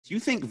you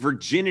think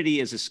virginity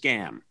is a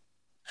scam?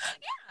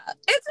 Yeah,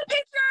 it's a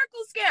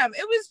patriarchal scam.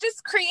 It was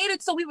just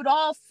created so we would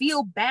all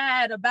feel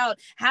bad about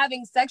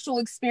having sexual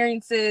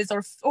experiences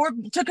or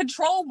to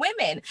control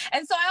women.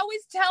 And so I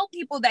always tell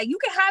people that you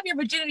can have your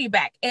virginity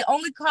back. It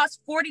only costs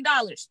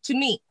 $40 to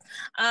me.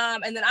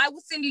 And then I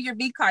will send you your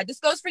V card. This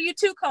goes for you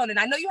too, Conan.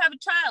 I know you have a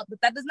child,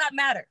 but that does not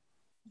matter.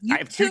 I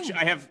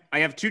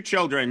have two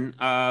children,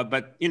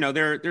 but you know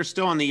they're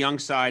still on the young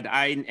side.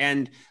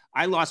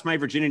 I lost my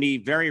virginity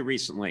very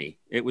recently.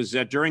 It was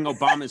during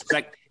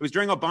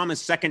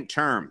Obama's second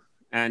term,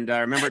 and I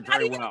remember it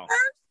very well.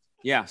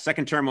 Yeah,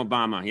 second term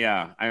Obama.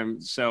 Yeah,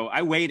 so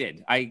I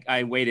waited.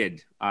 I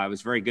waited. I was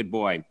a very good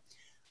boy,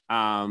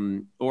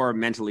 or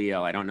mentally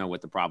ill. I don't know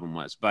what the problem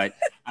was, but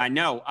I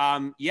know.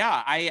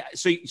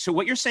 So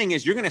what you're saying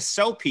is you're going to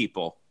sell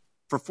people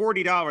for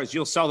 $40.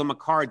 You'll sell them a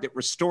card that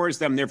restores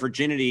them their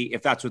virginity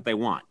if that's what they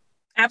want.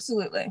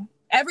 Absolutely.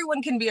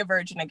 Everyone can be a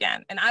virgin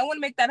again. And I want to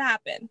make that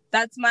happen.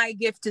 That's my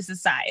gift to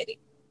society.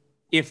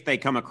 If they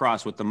come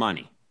across with the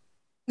money.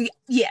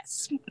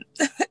 Yes.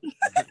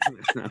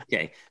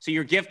 Okay. So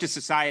your gift to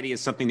society is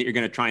something that you're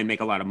going to try and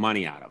make a lot of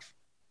money out of.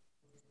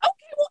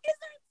 Okay. Well, is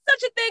there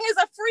such a thing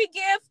as a free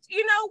gift?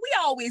 You know, we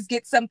always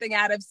get something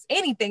out of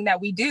anything that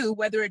we do,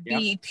 whether it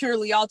be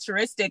purely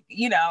altruistic,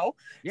 you know.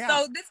 Yeah.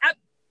 So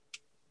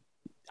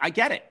I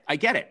get it. I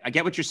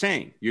get what you're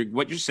saying.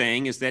 What you're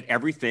saying is that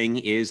everything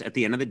is, at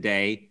the end of the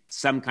day,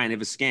 some kind of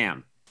a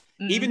scam.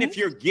 Mm-hmm. Even if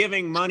you're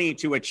giving money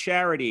to a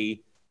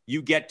charity,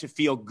 you get to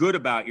feel good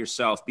about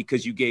yourself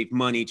because you gave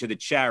money to the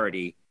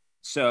charity.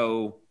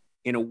 So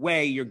in a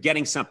way, you're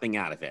getting something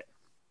out of it.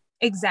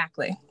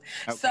 Exactly.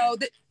 Okay. So,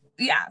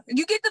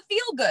 you get to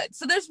feel good.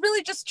 So there's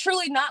really just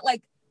truly not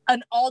like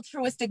an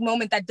altruistic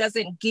moment that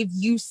doesn't give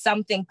you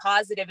something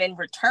positive in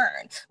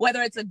return,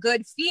 whether it's a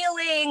good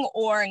feeling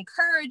or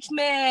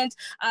encouragement.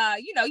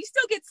 You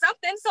still get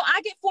something. So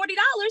I get $40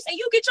 and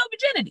you get your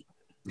virginity.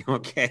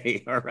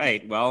 Okay. All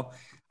right. Well,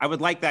 I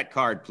would like that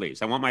card,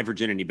 please. I want my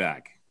virginity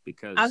back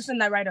because I'll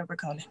send that right over,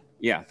 Conan.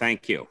 Yeah.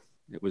 Thank you.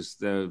 It was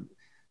the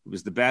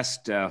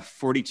best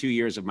 42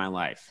 years of my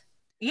life.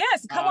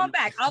 Yes. Come on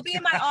back. I'll be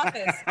in my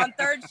office on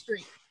 3rd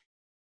Street.